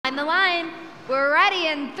behind the line. We're ready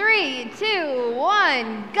in 3, 2,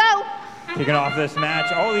 1, go! Kicking off this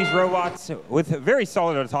match, all these robots with very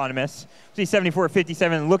solid autonomous. See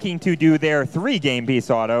 7457 looking to do their 3-game piece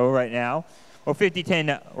auto right now. Well,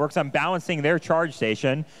 5010 works on balancing their charge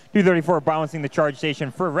station. 234 balancing the charge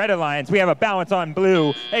station for Red Alliance. We have a balance on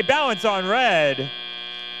blue, a balance on red.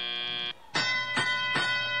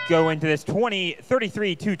 Go into this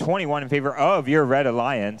 33-21 in favor of your Red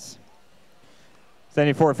Alliance.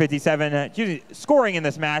 7457 scoring in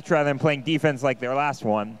this match rather than playing defense like their last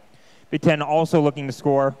one. Big Ten also looking to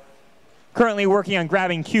score. Currently working on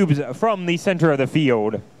grabbing cubes from the center of the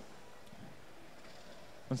field.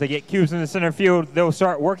 Once they get cubes in the center field, they'll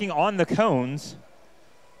start working on the cones.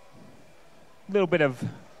 A little bit of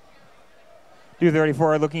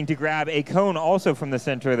 234 looking to grab a cone also from the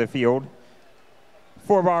center of the field.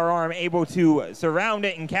 4-bar arm able to surround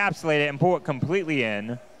it, encapsulate it, and pull it completely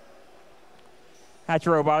in.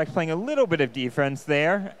 Hatcher Robotics playing a little bit of defense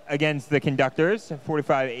there against the conductors,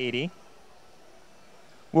 45-80.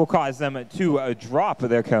 Will cause them to drop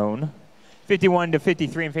their cone.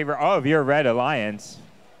 51-53 in favor of your Red Alliance.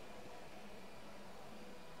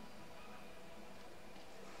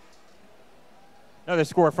 Another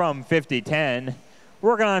score from 5010.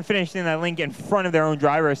 Working on finishing that link in front of their own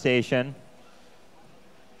driver station.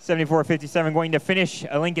 7457 going to finish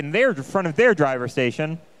a link in front of their driver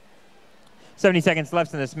station. 70 seconds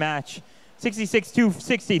left in this match.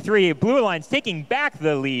 66-63. Blue Alliance taking back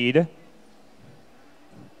the lead.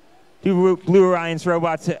 Two Blue Alliance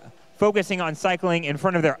robots focusing on cycling in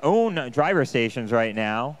front of their own driver stations right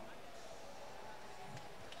now.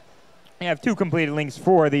 We have 2 completed links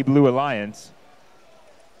for the Blue Alliance.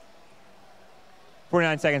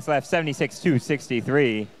 49 seconds left,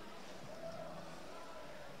 76-63.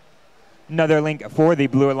 Another link for the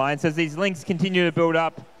Blue Alliance. As these links continue to build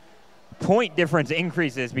up, point difference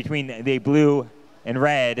increases between the blue and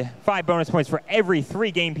red. 5 bonus points for every 3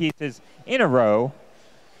 game pieces in a row.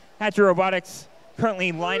 Hatcher Robotics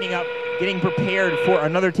currently lining up, getting prepared for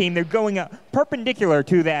another team. They're going perpendicular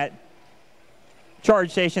to that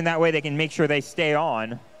charge station. That way they can make sure they stay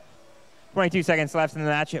on. 22 seconds left in the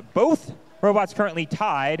match. Both robots currently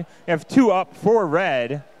tied. We have 2 up for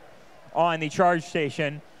red on the charge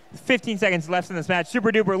station. 15 seconds left in this match.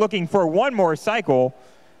 Super Duper looking for one more cycle.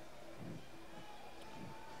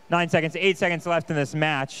 9 seconds, 8 seconds left in this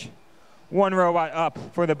match. 1 robot up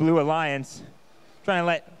for the Blue Alliance. Trying to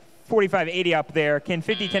let 4580 up there. Can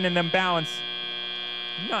 5010 in them balance?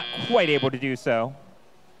 Not quite able to do so.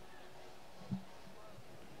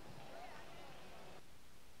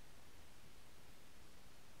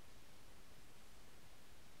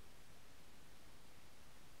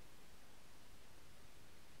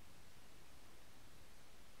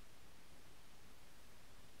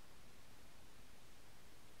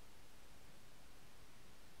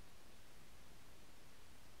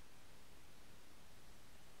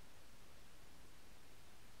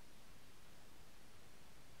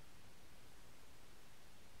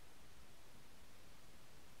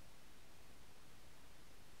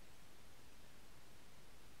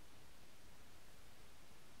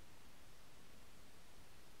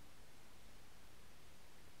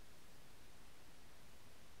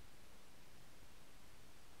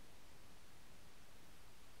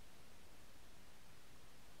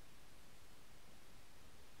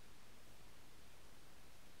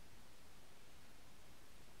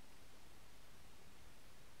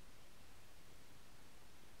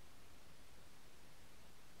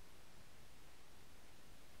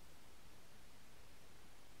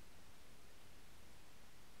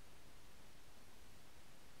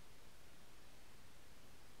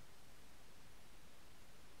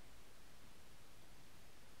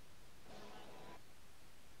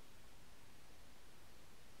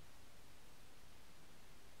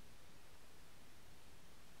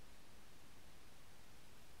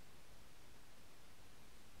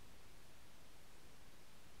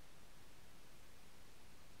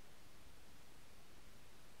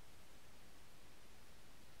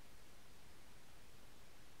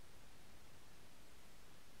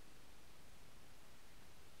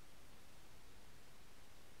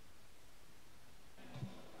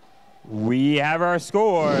 We have our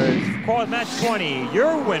scores. Quals match 20.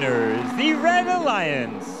 Your winners, the Red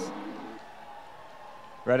Alliance.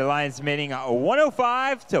 Red Alliance mating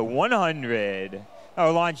 105-100.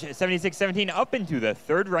 Our launch 76-17 up into the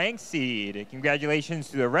 3rd ranked seed. Congratulations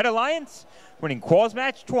to the Red Alliance winning Quals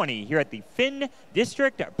match 20 here at the Finn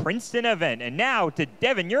District Princeton event. And now to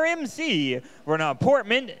Devin, your MC, for an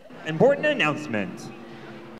important announcement.